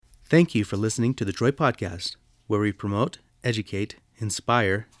Thank you for listening to the Troy Podcast, where we promote, educate,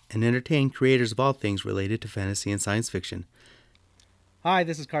 inspire, and entertain creators of all things related to fantasy and science fiction. Hi,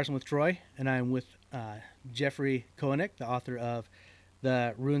 this is Carson with Troy, and I'm with Jeffrey Koenig, the author of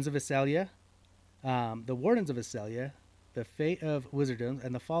The Ruins of Vesselia, The Wardens of Vesselia, The Fate of Wizardoms,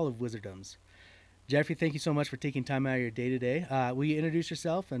 and The Fall of Wizardoms. Jeffrey, thank you so much for taking time out of your day today. Will you introduce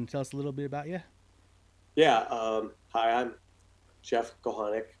yourself and tell us a little bit about you? Yeah. Hi, I'm Jeff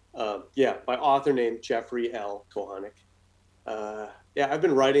Kohanek. My author name, Jeffrey L. Kohanek. I've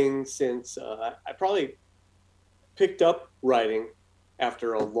been writing since I probably picked up writing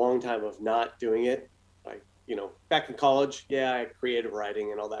after a long time of not doing it. Back in college, I had creative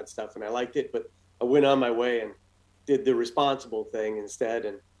writing and all that stuff, and I liked it, but I went on my way and did the responsible thing instead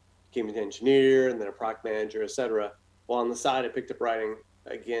and became an engineer and then a product manager, etc. While on the side, I picked up writing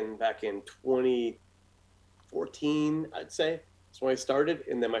again back in 2014, I'd say. That's when I started,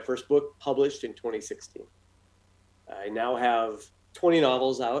 and then my first book published in 2016. I now have 20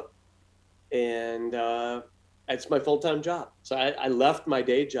 novels out, and it's my full-time job. So I left my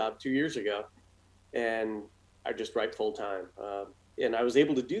day job 2 years ago, and I just write full-time. And I was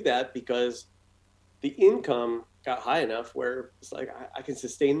able to do that because the income got high enough where it's like I can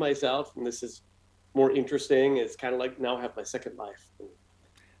sustain myself, and this is more interesting. It's kind of like now I have my second life.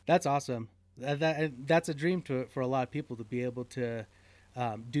 That's awesome. That's a dream for a lot of people, to be able to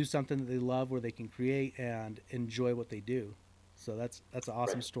do something that they love, where they can create and enjoy what they do. So that's an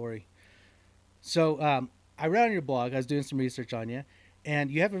awesome story. So I read on your blog, I was doing some research on you, and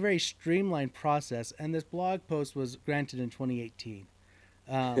you have a very streamlined process, and this blog post was granted in 2018.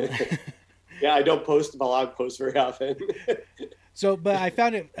 Yeah, I don't post blog posts very often. But I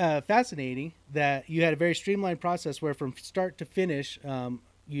found it fascinating that you had a very streamlined process where from start to finish,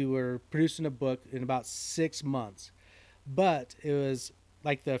 you were producing a book in about 6 months. But it was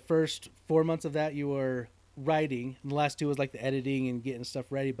like the first 4 months of that you were writing, and the last 2 was like the editing and getting stuff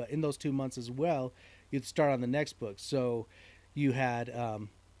ready. But in those 2 months as well, you'd start on the next book. So you had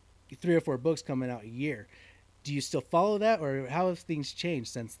 3 or 4 books coming out a year. Do you still follow that, or how have things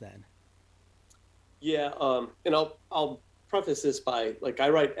changed since then? Yeah, and I'll preface this by, I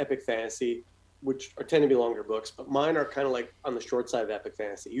write epic fantasy, which tend to be longer books, but mine are kind of like on the short side of epic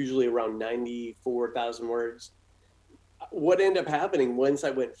fantasy, usually around 94,000 words. What ended up happening once I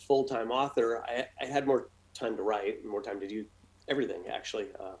went full-time author, I had more time to write and more time to do everything, actually,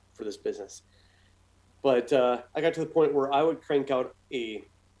 for this business. But I got to the point where I would crank out a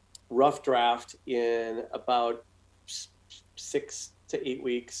rough draft in about 6 to 8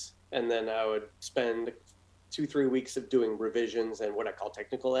 weeks, and then I would spend 2-3 weeks of doing revisions and what I call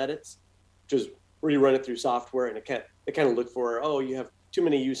technical edits, which is where you run it through software and it kind of look for, you have too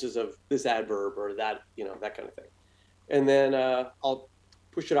many uses of this adverb or that, that kind of thing. And then I'll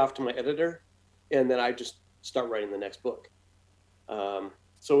push it off to my editor, and then I just start writing the next book.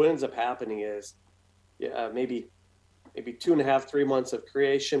 So what ends up happening is, maybe 2.5, 3 months of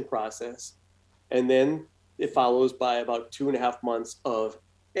creation process, and then it follows by about 2.5 months of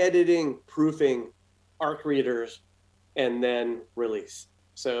editing, proofing, ARC readers, and then release.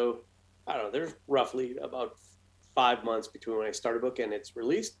 So I don't know, there's roughly about 5 months between when I start a book and it's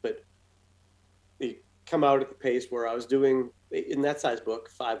released, but they come out at the pace where I was doing, in that size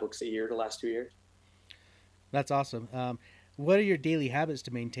book, 5 books a year the last 2 years. That's awesome. What are your daily habits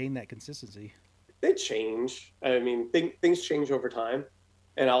to maintain that consistency? They change. I mean, things change over time.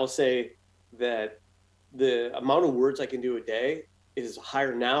 And I'll say that the amount of words I can do a day is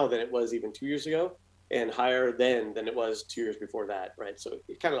higher now than it was even 2 years ago, and higher then than it was 2 years before that, right? So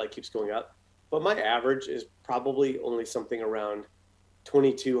it kind of keeps going up. But my average is probably only something around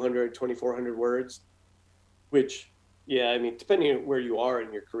 2,200, 2,400 words, which, depending on where you are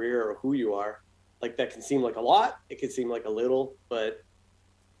in your career or who you are, that can seem like a lot. It can seem like a little, but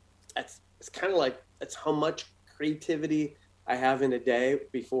it's kind of that's how much creativity I have in a day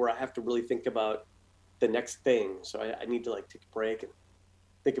before I have to really think about the next thing. So I need to take a break and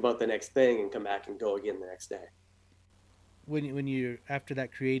think about the next thing and come back and go again the next day. When you after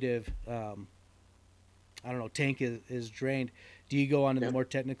that creative, tank is drained, do you go on to the more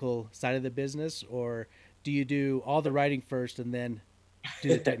technical side of the business, or do you do all the writing first and then do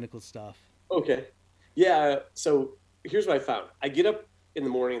the technical stuff? Okay. Yeah. So here's what I found. I get up in the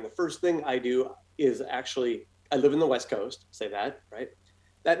morning, and the first thing I do is I live in the West Coast, say that, right?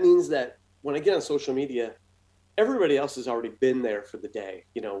 That means that when I get on social media, everybody else has already been there for the day,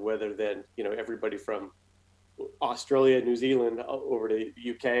 whether then, everybody from Australia, New Zealand, over to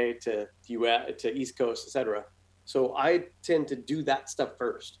UK, to US, to East Coast, etc. So I tend to do that stuff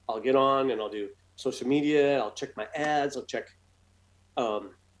first. I'll get on and I'll do social media. I'll check my ads. I'll check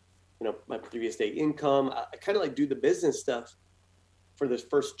my previous day income. I kind of like do the business stuff for this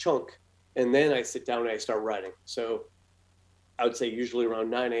first chunk. And then I sit down and I start writing. So I would say usually around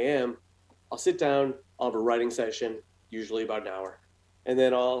 9 a.m., I'll sit down, I'll have a writing session, usually about an hour. And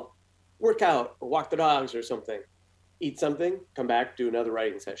then I'll work out or walk the dogs or something, eat something, come back, do another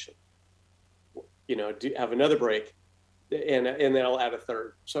writing session, have another break, and then I'll add a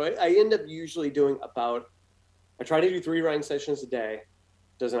third. So I end up usually doing I try to do 3 writing sessions a day.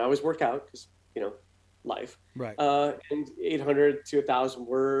 Doesn't always work out because, life. Right. And 800 to 1,000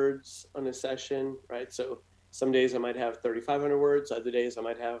 words on a session, right? So some days I might have 3,500 words. Other days I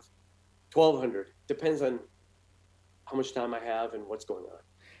might have 1,200. Depends on how much time I have and what's going on.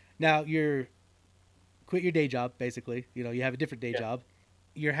 Now quit your day job, basically. You have a different day job.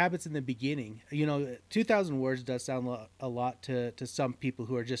 Your habits in the beginning, 2,000 words does sound a lot to some people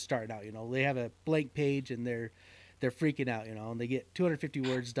who are just starting out. They have a blank page and they're freaking out, and they get 250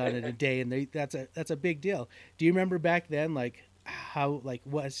 words done in a day, and that's a big deal. Do you remember back then, like how, like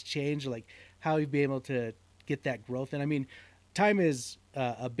what has changed, like how you've been able to get that growth? And I mean, time is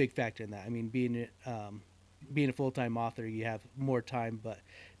a big factor in that. I mean, being a full-time author, you have more time, but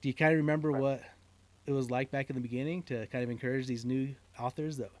do you kind of remember what it was like back in the beginning to kind of encourage these new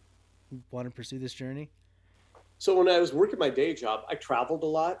authors that want to pursue this journey? So when I was working my day job, I traveled a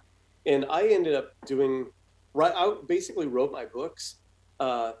lot, and I ended up I basically wrote my books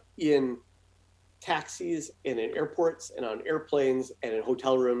in taxis and in airports and on airplanes and in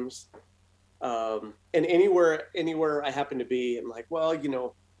hotel rooms, and anywhere I happen to be. I'm like, well,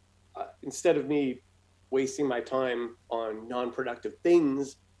 instead of me wasting my time on non-productive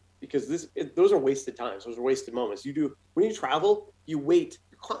things, because those are wasted times. Those are wasted moments. When you travel, you wait.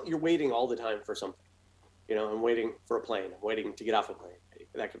 You're waiting all the time for something. I'm waiting for a plane. I'm waiting to get off a plane.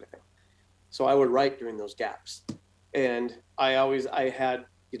 That kind of thing. So I would write during those gaps, and I had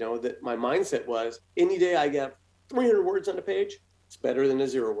that my mindset was any day I get 300 words on a page, it's better than a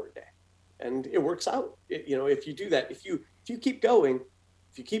 0-word day, and it works out. If you do that, if you keep going,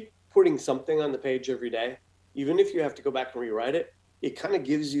 if you keep putting something on the page every day, even if you have to go back and rewrite it, it kind of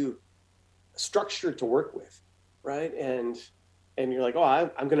gives you a structure to work with, right? And you're like, oh,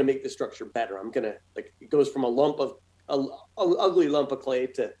 I'm going to make this structure better. I'm going to, like, it goes from a ugly lump of clay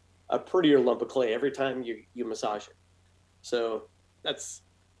to a prettier lump of clay every time you massage it. So that's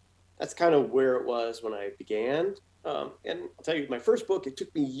kind of where it was when I began. And I'll tell you, my first book, it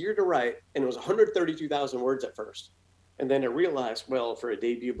took me a year to write, and it was 132,000 words at first. And then I realized, well, for a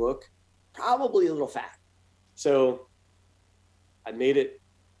debut book, probably a little fat. So I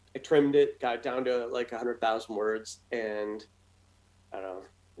trimmed it, got it down to like 100,000 words. And I don't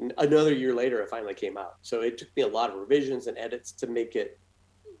know, another year later, it finally came out. So it took me a lot of revisions and edits to make it.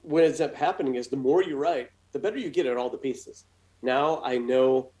 What ends up happening is the more you write, the better you get at all the pieces. Now I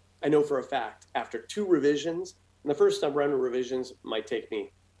know for a fact, after 2 revisions, and the first round of revisions might take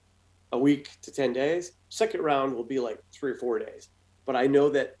me a week to 10 days. Second round will be like 3 or 4 days. But I know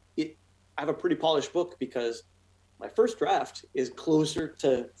that I have a pretty polished book because my first draft is closer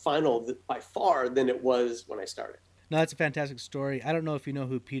to final by far than it was when I started. No, that's a fantastic story. I don't know if you know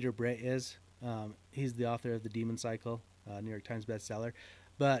who Peter Brett is. He's the author of The Demon Cycle, New York Times bestseller.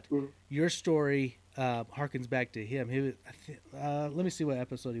 But your story harkens back to him. Let me see what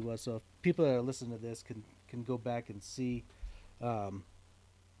episode he was. So if people that are listening to this can go back and see, can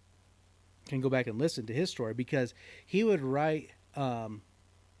go back and listen to his story, because he would write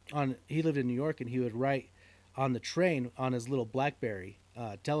he lived in New York, and he would write on the train on his little BlackBerry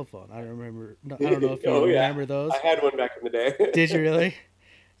telephone. I don't know if you remember those. I had one back in the day. Did you really?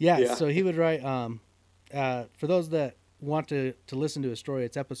 Yeah. So he would write. For those that want to listen to his story,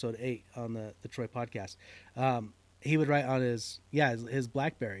 it's episode 8 on the Troy podcast. He would write on his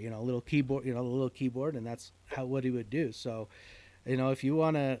BlackBerry, little keyboard, and that's what he would do. So, if you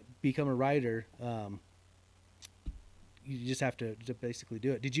want to become a writer, you just have to basically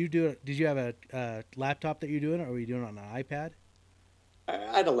do it. Did you have a laptop that you're doing it, or were you doing it on an iPad?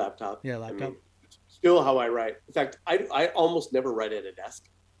 I had a laptop. Yeah, laptop. I mean, still how I write. In fact, I almost never write at a desk.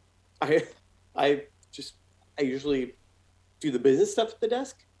 I usually do the business stuff at the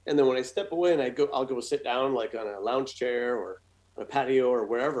desk, and then when I step away and I'll go sit down like on a lounge chair or on a patio or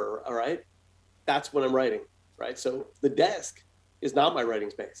wherever. All right, that's when I'm writing. Right, so the desk is not my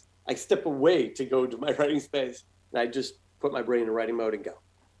writing space. I step away to go to my writing space, and I just put my brain in writing mode and go.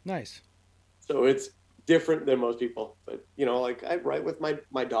 Nice. So it's different than most people, but like I write with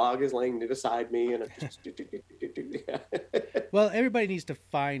my dog is laying beside me, and I'm just Well, everybody needs to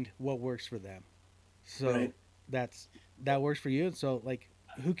find what works for them. So right. that works for you, and so like,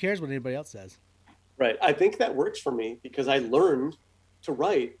 who cares what anybody else says? Right. I think that works for me because I learned to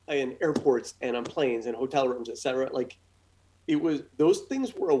write in airports and on planes and hotel rooms, etc. Like those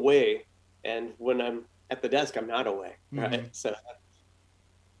things were away, and when I'm at the desk, I'm not away, right? Mm-hmm. So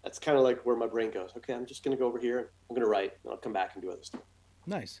that's kind of like where my brain goes. Okay, I'm just going to go over here. I'm going to write, and I'll come back and do other stuff.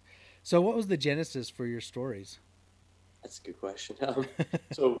 Nice. So what was the genesis for your stories? That's a good question.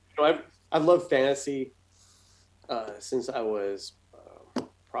 So I've loved fantasy since I was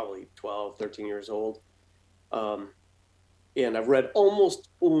probably 12, 13 years old. And I've read almost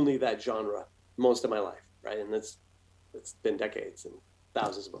only that genre most of my life, right? And it's been decades and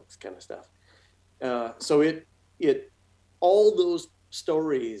thousands of books kind of stuff. So all those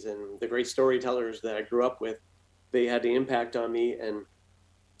stories and the great storytellers that I grew up with, they had the impact on me, and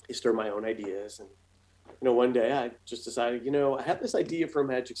they stirred my own ideas. And, one day I just decided, I have this idea for a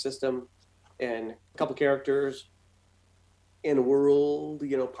magic system and a couple characters in a world,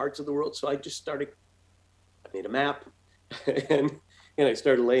 parts of the world. So I just I made a map and I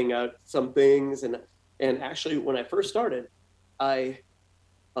started laying out some things. And actually when I first started, I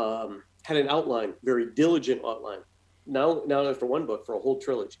had an outline, very diligent outline. Now for one book, for a whole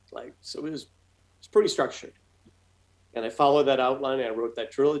trilogy. So it's pretty structured. And I followed that outline, and I wrote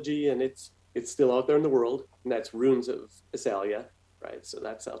that trilogy, and it's still out there in the world, and that's Runes of Asalia, right? So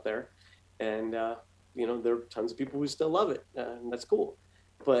that's out there. And, there are tons of people who still love it, and that's cool.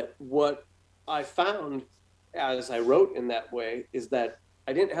 But what I found as I wrote in that way is that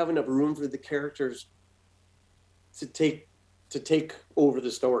I didn't have enough room for the characters to take over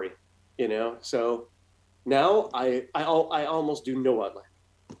the story, So now I almost do no outline.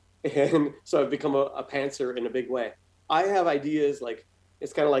 And so I've become a pantser in a big way. I have ideas,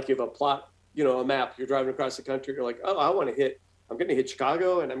 it's kind of like you have a plot, a map. You're driving across the country. You're like, oh, I'm going to hit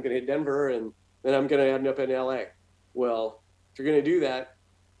Chicago, and I'm going to hit Denver, and then I'm going to end up in LA. Well, if you're going to do that,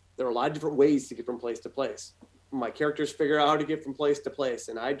 there are a lot of different ways to get from place to place. My characters figure out how to get from place to place,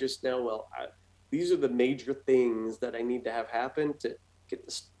 and I just know, these are the major things that I need to have happen to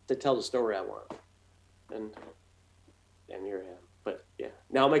get to tell the story I want. And here I am. But yeah,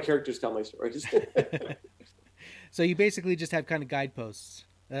 now my characters tell my stories. So you basically just have kind of guideposts,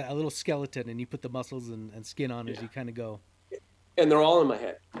 a little skeleton, and you put the muscles and skin on as you kind of go. And they're all in my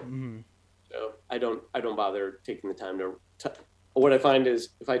head. Mm-hmm. So I don't bother taking the time to. What I find is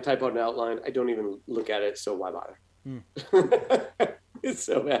if I type out an outline, I don't even look at it. So why bother? It's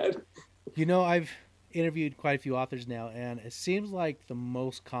so bad. I've interviewed quite a few authors now, and it seems like the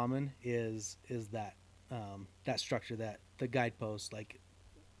most common is that structure, that the guidepost.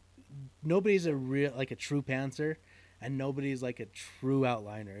 Nobody's a true pantser, and nobody's like a true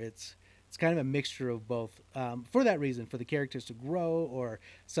outliner. It's kind of a mixture of both. For that reason, for the characters to grow, or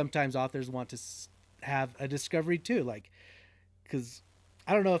sometimes authors want to have a discovery too. Because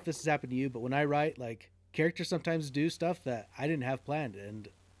I don't know if this has happened to you, but when I write, characters sometimes do stuff that I didn't have planned, and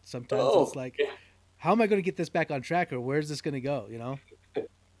sometimes it's how am I going to get this back on track, or where's this going to go?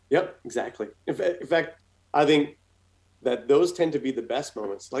 Yep, exactly. In fact, I think that those tend to be the best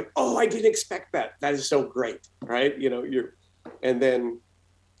moments. I didn't expect that. That is so great, right? And then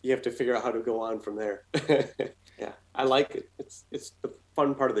you have to figure out how to go on from there. Yeah, I like it. It's the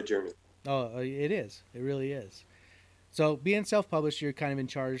fun part of the journey. Oh, it is. It really is. So being self-published, you're kind of in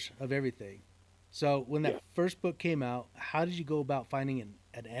charge of everything. So when that first book came out, how did you go about finding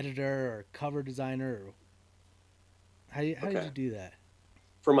an editor or cover designer? Or how did you do that?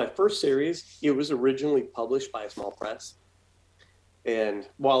 For my first series, it was originally published by a small press. And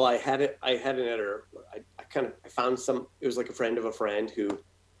while I had an editor, I found it was like a friend of a friend who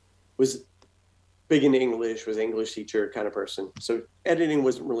was big into English, was an English teacher kind of person. So editing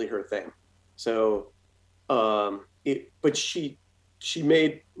wasn't really her thing. So, but she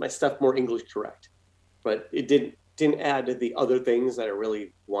made my stuff more English correct, but it didn't add to the other things that I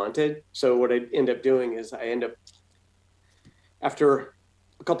really wanted. So what I end up doing is after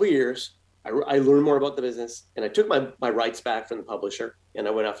a couple of years, I learned more about the business, and I took my rights back from the publisher, and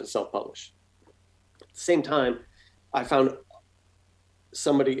I went off and self-published. At the same time, I found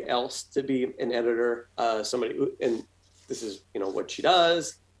somebody else to be an editor, and this is what she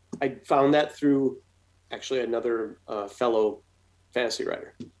does. I found that through actually another fellow fantasy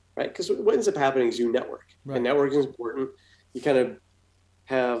writer, right? Because what ends up happening is you network, right. And networking is important. You kind of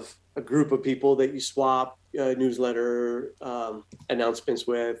have a group of people that you swap newsletter announcements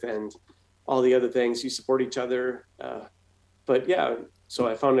with, and all the other things. You support each other. But yeah, so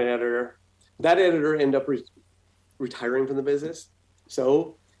I found an editor. That editor ended up retiring from the business.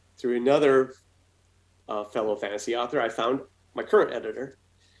 So through another fellow fantasy author, I found my current editor.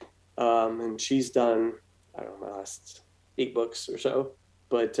 And she's done, I don't know, my last 8 books or so.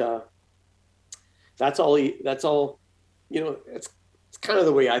 But that's all, it's it's kind of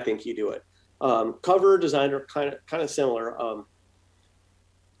the way I think you do it. Cover designer, kind of similar.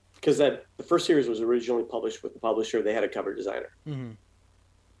 Because the first series was originally published with the publisher. They had a cover designer. Mm-hmm.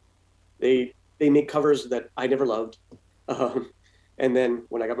 They make covers that I never loved. And then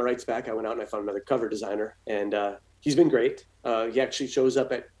when I got my rights back, I went out and I found another cover designer, and he's been great. He actually shows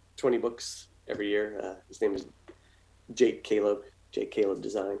up at 20 Books every year. His name is Jake Caleb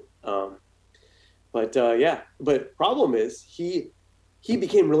Design. But problem is he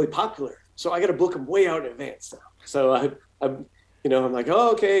became really popular. So I got to book him way out in advance now. So I'm like,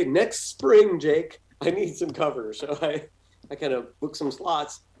 oh, okay, next spring, Jake, I need some covers. So I kind of book some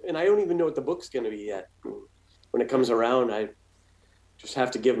slots, and I don't even know what the book's going to be yet. When it comes around, I just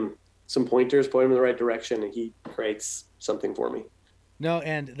have to give him some pointers, point him in the right direction, and he creates something for me. No,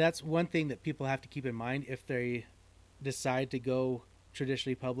 and that's one thing that people have to keep in mind if they decide to go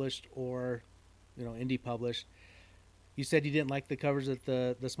traditionally published or, indie published. You said you didn't like the covers that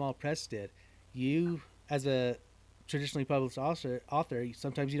the small press did. You, as a traditionally published author,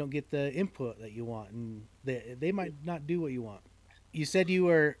 sometimes you don't get the input that you want, and they might not do what you want. You said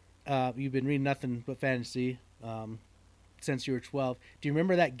you've been reading nothing but fantasy since you were 12. Do you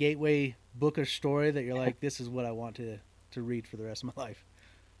remember that gateway book or story that you're like, this is what I want to read for the rest of my life?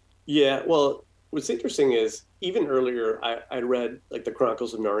 Yeah, well, what's interesting is even earlier I read like the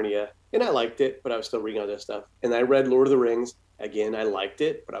Chronicles of Narnia, and I liked it, but I was still reading other stuff. And I read Lord of the Rings. Again, I liked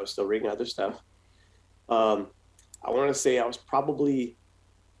it, but I was still reading other stuff. I want to say I was probably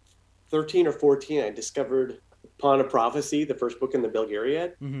 13 or 14. I discovered Pawn of Prophecy, the first book in the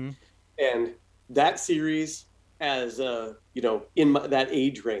Belgariad. Mm-hmm. And that series, as in that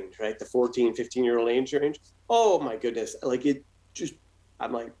age range, right, the 14, 15-year-old age range, oh my goodness, like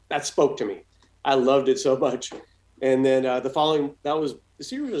I'm like, that spoke to me. I loved it so much. And then the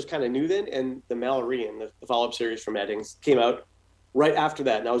series was kind of new then, and the Malloreon, the follow-up series from Eddings, came out right after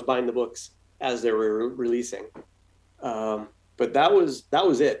that, and I was buying the books as they were releasing. But that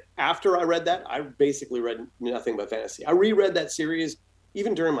was it. After I read that, I basically read nothing but fantasy. I reread that series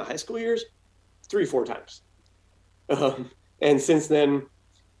even during my high school years 3-4 times. And since then,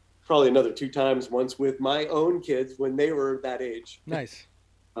 probably another 2 times, once with my own kids when they were that age. Nice.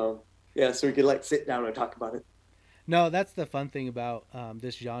 So we could sit down and talk about it. No, that's the fun thing about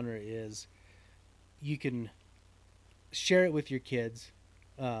this genre is you can share it with your kids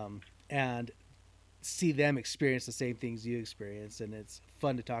and see them experience the same things you experience, and it's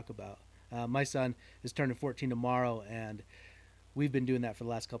fun to talk about. My son is turning 14 tomorrow, and we've been doing that for the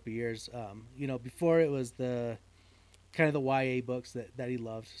last couple of years. Before it was the kind of the YA books that he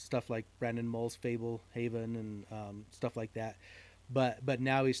loved, stuff like Brandon Mull's Fable Haven and stuff like that. But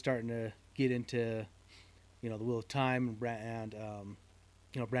now he's starting to get into The Wheel of Time and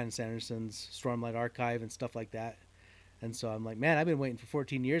Brandon Sanderson's Stormlight Archive and stuff like that. And so I'm like, man, I've been waiting for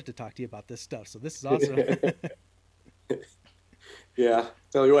 14 years to talk to you about this stuff. So this is awesome. Yeah.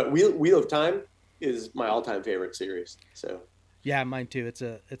 Tell you what, Wheel of Time is my all-time favorite series. So yeah, mine too. It's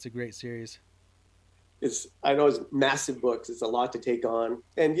a great series. I know it's massive books. It's a lot to take on.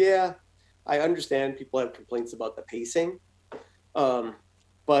 And yeah, I understand people have complaints about the pacing.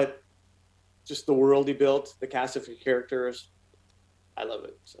 But just the world he built, the cast of characters, I love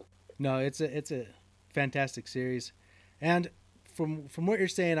it. So no, it's a fantastic series. And from what you're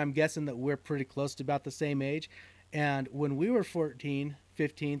saying, I'm guessing that we're pretty close to about the same age. And when we were 14,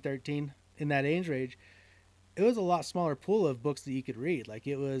 15, 13, in that age range, it was a lot smaller pool of books that you could read. Like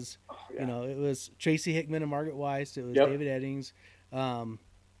it was, it was Tracy Hickman and Margaret Weiss. It was David Eddings.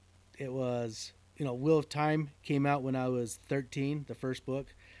 It was, Wheel of Time came out when I was 13, the first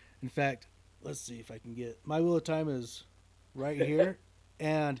book. In fact, let's see if I can get my Wheel of Time is right here.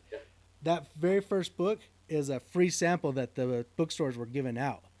 And that very first book is a free sample that the bookstores were giving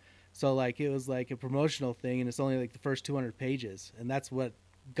out. So it was like a promotional thing, and it's only like the first 200 pages. And that's what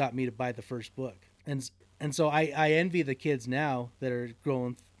got me to buy the first book. And so I envy the kids now that are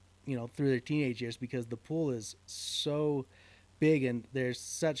growing, through their teenage years, because the pool is so big and there's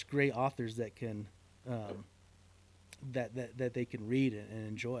such great authors that can, that they can read and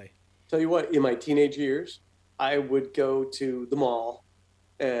enjoy. Tell you what, in my teenage years, I would go to the mall,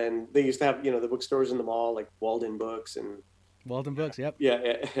 and they used to have, the bookstores in the mall, like Walden Books and Walden Books. Yep. Yeah.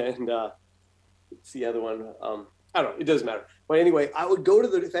 And it's the other one. I don't know. It doesn't matter. But anyway, I would go to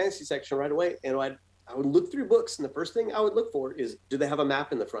the fantasy section right away, and I would look through books, and the first thing I would look for is, do they have a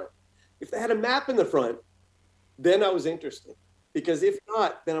map in the front? If they had a map in the front, then I was interested. Because if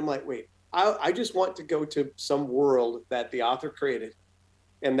not, then I'm like, wait, I just want to go to some world that the author created.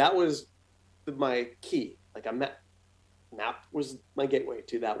 And that was my key. Like a map was my gateway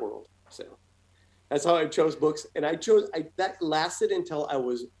to that world. So That's how I chose books. And that lasted until I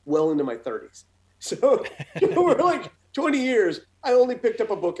was well into my 30s. So we're like 20 years. I only picked up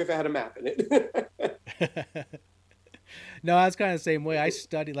a book if it had a map in it. No, I was kind of the same way. I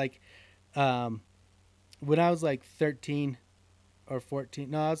studied when I was like 13 or 14.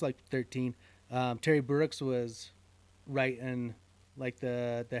 No, I was like 13. Terry Brooks was writing like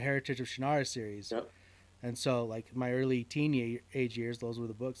the Heritage of Shannara series. Yep. And so like my early age years, those were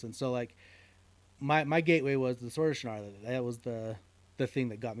the books. And so like my gateway was the Sword of Shannara. That was the thing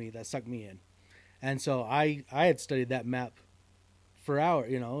that sucked me in. And so I had studied that map for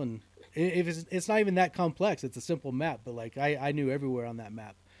hours, and if it's not even that complex, it's a simple map, but like I knew everywhere on that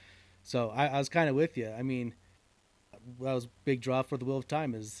map. So I was kind of with you. I mean, that was a big draw for the Wheel of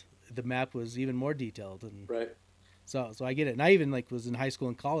Time is the map was even more detailed. And right. So I get it. And I even like was in high school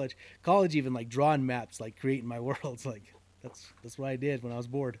and college even like drawing maps, like creating my worlds. Like that's what I did when I was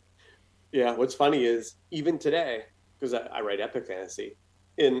bored. Yeah. What's funny is even today, because I write epic fantasy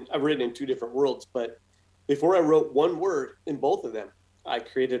and I've written in 2 different worlds, but before I wrote one word in both of them, I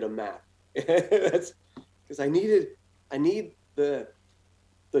created a map. That's because I need the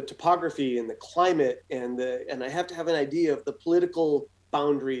topography and the climate and I have to have an idea of the political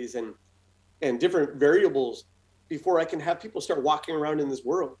boundaries and different variables before I can have people start walking around in this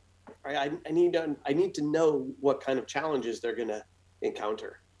world. Right? I need to know what kind of challenges they're gonna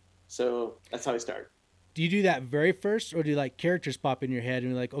encounter. So that's how I start. Do you do that very first, or do like characters pop in your head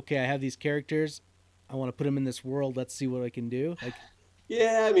and you're like, okay, I have these characters, I want to put them in this world, let's see what I can do? Like,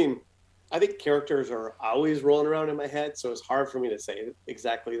 yeah, I mean, I think characters are always rolling around in my head, so it's hard for me to say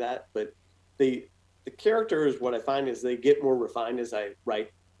exactly that. But the characters, what I find is they get more refined as I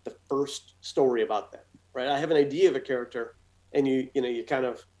write the first story about them. Right? I have an idea of a character, and you kind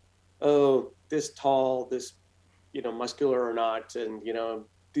of, oh, this tall, this muscular or not, and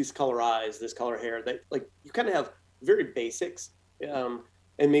these color eyes, this color hair. That like you kind of have very basics, and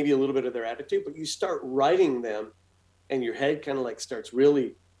maybe a little bit of their attitude, but you start writing them, and your head kind of like starts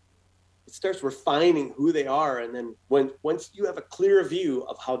refining who they are. And then once you have a clear view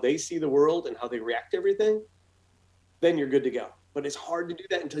of how they see the world and how they react to everything, then you're good to go. But it's hard to do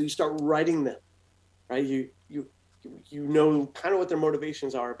that until you start writing them, right? You know kind of what their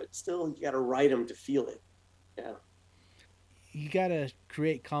motivations are, but still you got to write them to feel it. Yeah. You got to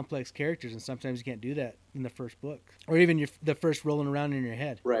create complex characters, and sometimes you can't do that in the first book or even the first rolling around in your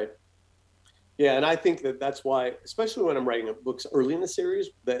head. Right. Yeah. And I think that's why, especially when I'm writing books early in the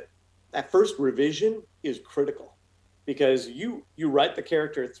series, that first revision is critical, because you write the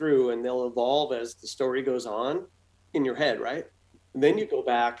character through and they'll evolve as the story goes on in your head, right? And then you go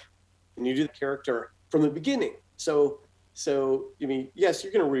back and you do the character from the beginning. So I mean, yes,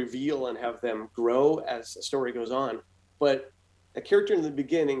 you're going to reveal and have them grow as the story goes on, but a character in the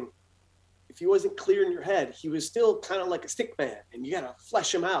beginning, if he wasn't clear in your head, he was still kind of like a stick man, and you got to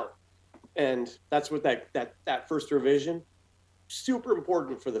flesh him out. And that's what that first revision, super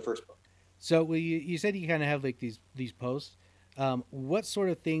important for the first book. So you said you kind of have like these posts. What sort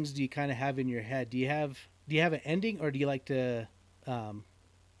of things do you kind of have in your head? Do you have an ending, or do you like to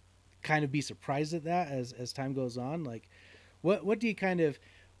kind of be surprised at that as time goes on? Like, what do you kind of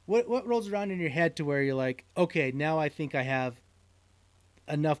what rolls around in your head to where you're like, okay, now I think I have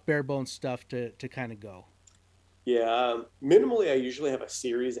enough bare bones stuff to kind of go? Yeah, minimally, I usually have a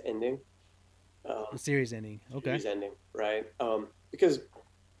series ending. A series ending, okay. Series ending, right? Because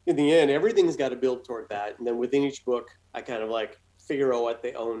in the end, everything's got to build toward that, and then within each book, I kind of like figure out what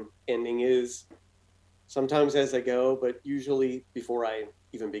the own ending is. Sometimes as I go, but usually before I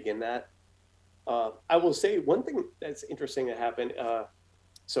even begin that. I will say one thing that's interesting that happened.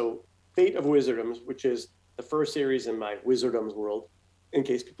 So Fate of Wizardoms, which is the first series in my Wizardoms world. In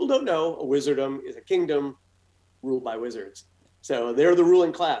case people don't know, a wizardom is a kingdom ruled by wizards. So they're the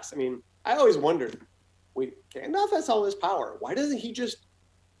ruling class. I mean, I always wondered, wait, Gandalf has all this power. Why doesn't he just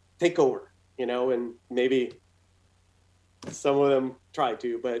take over? And maybe some of them try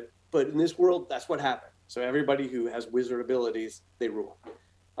to, but in this world, that's what happened. So everybody who has wizard abilities, they rule.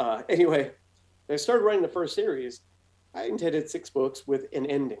 Anyway, I started writing the first series. I intended 6 books with an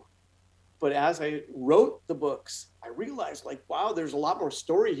ending. But as I wrote the books, I realized, like, wow, there's a lot more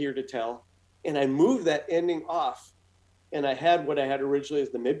story here to tell. And I moved that ending off. And I had what I had originally as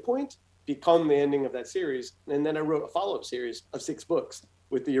the midpoint become the ending of that series. And then I wrote a follow-up series of 6 books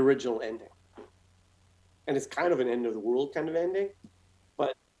with the original ending. And it's kind of an end of the world kind of ending,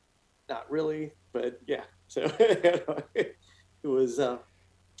 but not really. But yeah, so it was,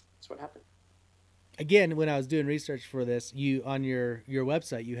 that's what happened. Again, when I was doing research for this, you on your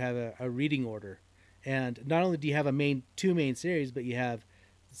website, you have a reading order, and not only do you have 2 main series, but you have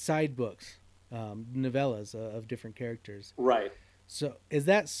side books. novellas of different characters. Right. So is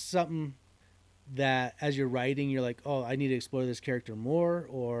that something that as you're writing, you're like, oh, I need to explore this character more,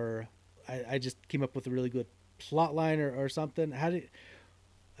 or I just came up with a really good plot line or something? How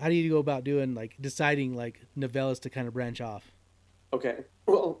do you go about doing, like, deciding like novellas to kind of branch off? Okay.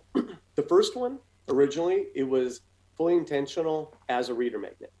 Well, the first one, originally, it was fully intentional as a reader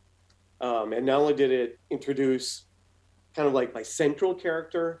magnet. And not only did it introduce kind of like my central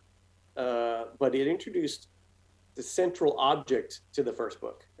character, but it introduced the central object to the first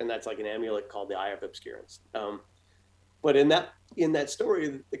book, and that's like an amulet called the Eye of Obscurance. But in that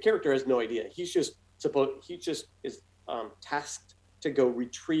story, the character has no idea. He just is tasked to go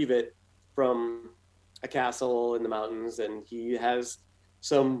retrieve it from a castle in the mountains, and he has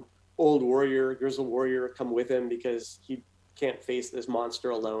some old warrior, grizzled warrior, come with him because he can't face this monster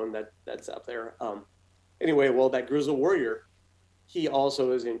alone that's up there. Anyway, well, that grizzled warrior, he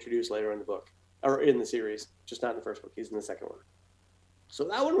also is introduced later in the book, or in the series, just not in the first book. He's in the second one. So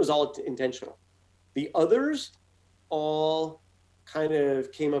that one was all intentional. The others all kind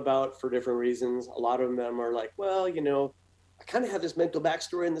of came about for different reasons. A lot of them are like, well, I kind of have this mental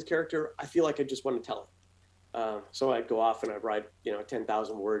backstory in this character. I feel like I just want to tell it. So I'd go off and I'd write, a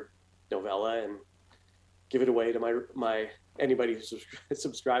 10,000 word novella and give it away to my anybody who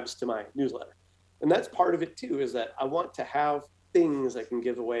subscribes to my newsletter. And that's part of it too, is that I want to have things I can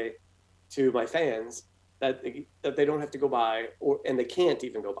give away to my fans that they don't have to go buy, and they can't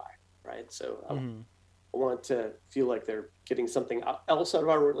even go buy, right? So I want to feel like they're getting something else out of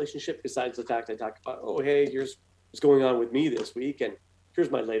our relationship besides the fact I talk about, oh, hey, here's what's going on with me this week, and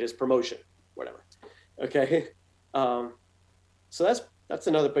here's my latest promotion, whatever. Okay. So that's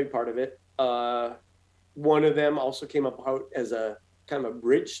another big part of it. One of them also came about as a kind of a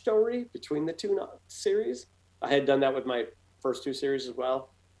bridge story between the two series. I had done that with my first two series as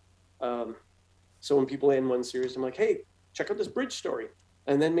well. So when people end one series, I'm like, hey, check out this bridge story,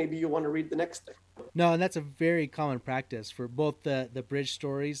 and then maybe you want to read the next thing. No, and that's a very common practice for both the bridge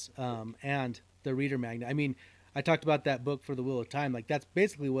stories and the reader magnet. I mean, I talked about that book for The Wheel of Time. Like, that's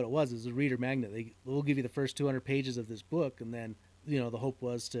basically what it was, is a reader magnet. They will give you the first 200 pages of this book, and then, the hope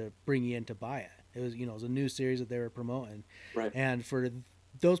was to bring you in to buy it. It was, it was a new series that they were promoting. Right. And for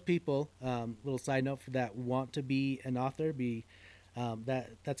those people, little side note, for that want to be an author,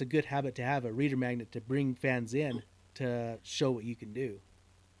 that's a good habit to have, a reader magnet to bring fans in to show what you can do.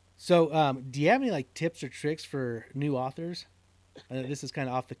 So, do you have any like tips or tricks for new authors? This is kind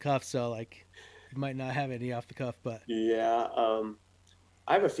of off the cuff, so like you might not have any off the cuff, but yeah,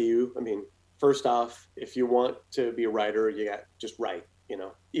 I have a few. I mean, first off, if you want to be a writer, you got just write.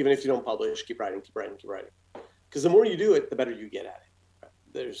 Even if you don't publish, keep writing, because the more you do it, the better you get at it.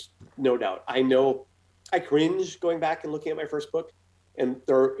 There's no doubt. I know I cringe going back and looking at my first book, and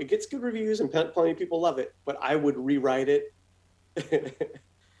it gets good reviews and plenty of people love it, but I would rewrite it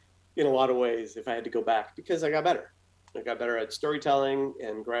in a lot of ways if I had to go back, because I got better. I got better at storytelling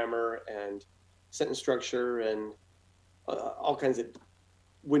and grammar and sentence structure and all kinds of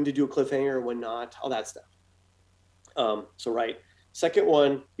when to do a cliffhanger, when not, all that stuff. So right. Second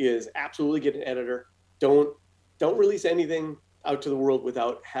one is absolutely get an editor. Don't release anything out to the world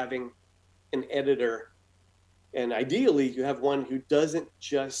without having an editor. And ideally, you have one who doesn't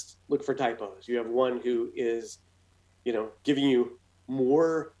just look for typos. You have one who is, giving you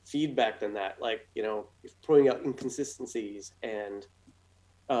more feedback than that, like, throwing out inconsistencies and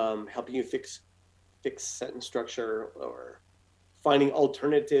helping you fix sentence structure, or finding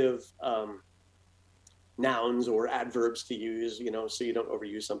alternative nouns or adverbs to use, so you don't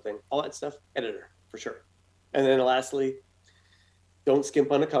overuse something. All that stuff, editor, for sure. And then lastly, don't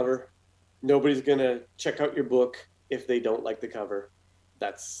skimp on a cover. Nobody's gonna check out your book if they don't like the cover.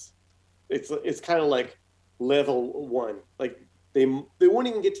 It's kind of like level one. Like they won't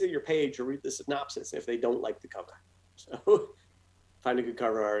even get to your page or read the synopsis if they don't like the cover. So find a good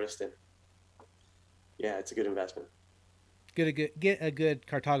cover artist, and yeah, it's a good investment. Get a good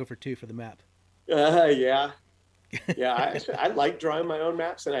cartographer too for the map. Yeah. I like drawing my own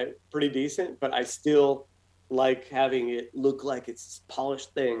maps, and I'm pretty decent, but I still like having it look like it's a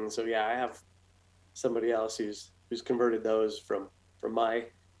polished thing. So yeah, I have somebody else who's converted those from my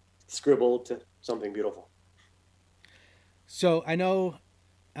scribble to something beautiful. So I know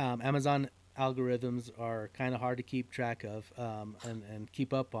Amazon algorithms are kind of hard to keep track of and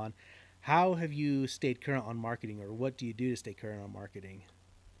keep up on. How have you stayed current on marketing, or what do you do to stay current on marketing?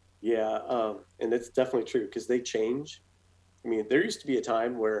 Yeah, and it's definitely true, because they change. I mean, there used to be a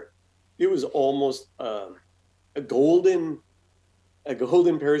time where it was almost a golden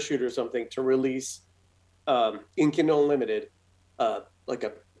parachute or something to release in Kindle Unlimited, like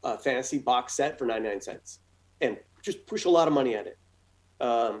a fantasy box set for 99 cents and just push a lot of money at it.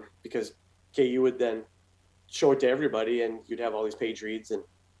 Because KU would then show it to everybody and you'd have all these page reads and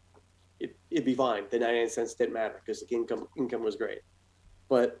it'd be fine. The 99 cents didn't matter because the income was great.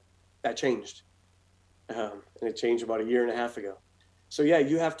 But that changed. And it changed about a year and a half ago. So yeah,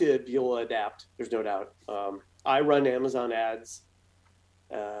 you have to be able to adapt. There's no doubt. I run Amazon ads,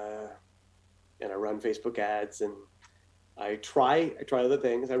 and I run Facebook ads, and I try other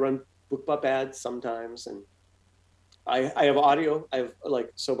things. I run BookBub ads sometimes, and I have audio.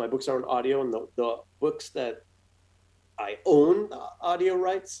 So my books are on audio, and the books that I own the audio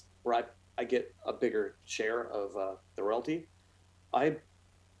rights, where I get a bigger share of the royalty.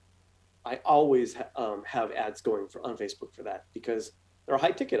 I always have ads going on Facebook for that because they're a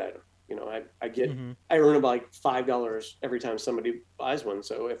high ticket item. You know, I get I earn about like $5 every time somebody buys one.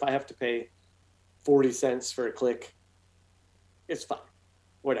 So if I have to pay 40 cents for a click, it's fine,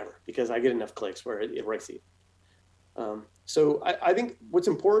 whatever, because I get enough clicks where it ranks it. So I think what's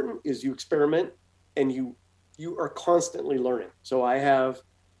important is you experiment and you are constantly learning. So I have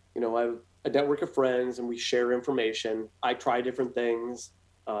a network of friends and we share information. I try different things.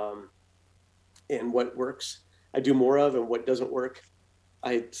 And what works, I do more of, and what doesn't work,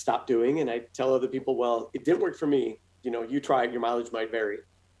 I stop doing. And I tell other people, well, it didn't work for me. You know, you try it, your mileage might vary.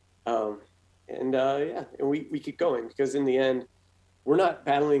 And we keep going because in the end, we're not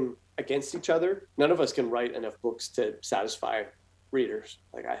battling against each other. None of us can write enough books to satisfy readers.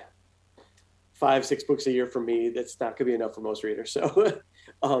 Like 5-6 books a year for me, that's not gonna be enough for most readers. So,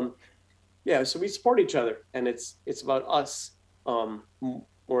 so we support each other, and it's about us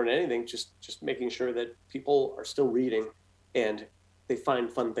more than anything, just making sure that people are still reading and they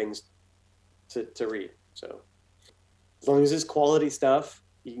find fun things to read. So as long as it's quality stuff,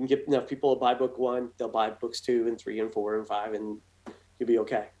 you can get enough people to buy book 1, they'll buy books 2 and 3 and 4 and 5, and you'll be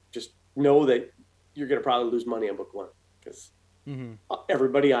okay. Just know that you're going to probably lose money on book 1 because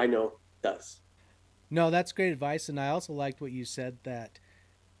everybody I know does. No, that's great advice. And I also liked what you said that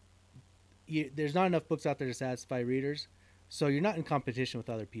there's not enough books out there to satisfy readers. So you're not in competition with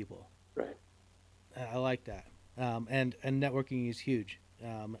other people. Right. I like that. And networking is huge.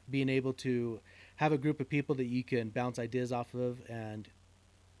 Being able to have a group of people that you can bounce ideas off of and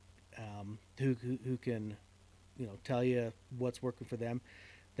who can, tell you what's working for them,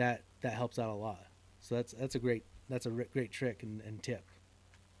 that helps out a lot. So that's a great trick and tip.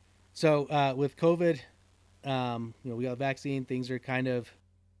 So with COVID, we got a vaccine. Things are kind of,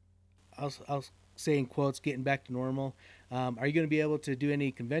 I'll say in quotes, getting back to normal. Are you going to be able to do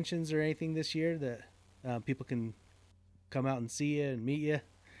any conventions or anything this year that people can come out and see you and meet you?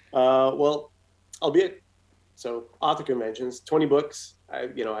 Well, I'll be at author conventions, 20 books.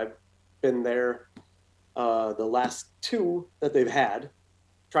 I've been there the last 2 that they've had.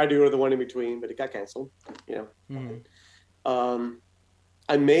 Tried to go to the one in between, but it got canceled.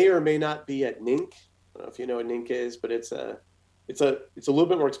 I may or may not be at NINC. I don't know if you know what NINC is, but it's a little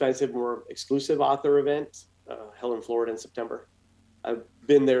bit more expensive, more exclusive author event, held in Florida in September. I've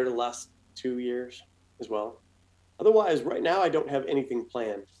been there the last 2 years as well. Otherwise, right now I don't have anything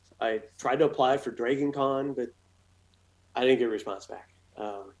planned. I tried to apply for Dragon Con, but I didn't get a response back.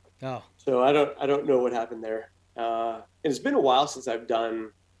 So I don't know what happened there. And it's been a while since I've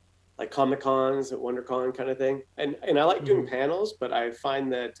done like Comic Cons at WonderCon kind of thing. And I like doing panels, but I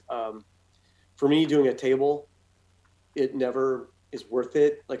find that for me doing a table, it never is worth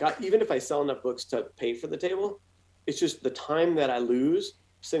it. Like even if I sell enough books to pay for the table, it's just the time that I lose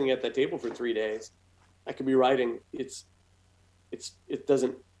sitting at that table for 3 days. I could be writing. It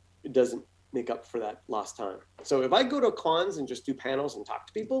doesn't make up for that lost time. So if I go to cons and just do panels and talk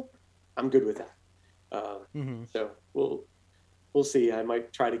to people, I'm good with that. So we'll see. I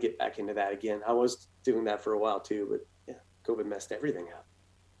might try to get back into that again. I was doing that for a while too, but yeah, COVID messed everything up.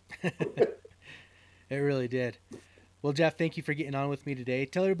 It really did. Well, Jeff, thank you for getting on with me today.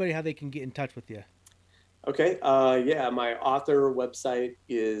 Tell everybody how they can get in touch with you. Okay. My author website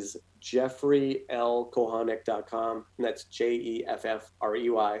is jeffreylkohanek.com, and that's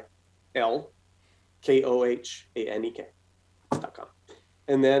JEFFREYLKOHANEK.com.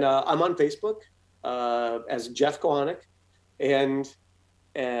 And then I'm on Facebook as Jeff Kohanek, and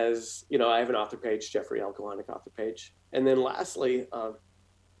as I have an author page, Jeffrey L. Kohanek author page. And then lastly,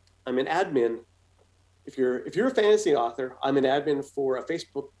 I'm an admin. If you're a fantasy author, I'm an admin for a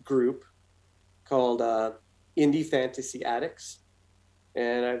Facebook group called Indie Fantasy Addicts.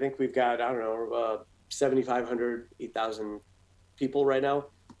 And I think we've got, 7,500, 8,000 people right now.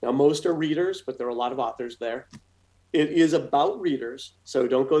 Now, most are readers, but there are a lot of authors there. It is about readers, so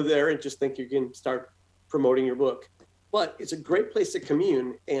don't go there and just think you can start promoting your book. but it's a great place to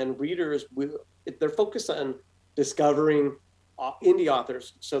commune, and readers they're focused on discovering indie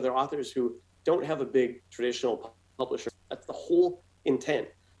authors. So they're authors who don't have a big traditional publisher. That's the whole intent,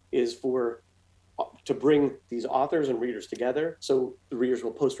 is to bring these authors and readers together. So the readers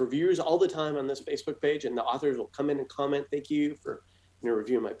will post reviews all the time on this Facebook page, and the authors will come in and comment, "Thank you for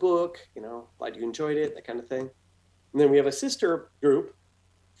reviewing my book, glad you enjoyed it," that kind of thing. And then we have a sister group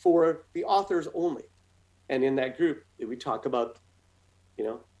for the authors only. And in that group, we talk about,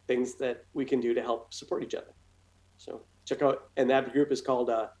 things that we can do to help support each other. So check out, and that group is called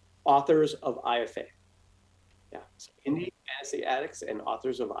Authors of IFA. Yeah, so Indie Fantasy Addicts and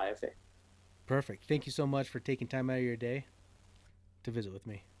Authors of IFA. Perfect. Thank you so much for taking time out of your day to visit with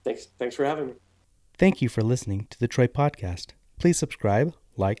me. Thanks for having me. Thank you for listening to the Troy Podcast. Please subscribe,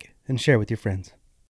 like, and share with your friends.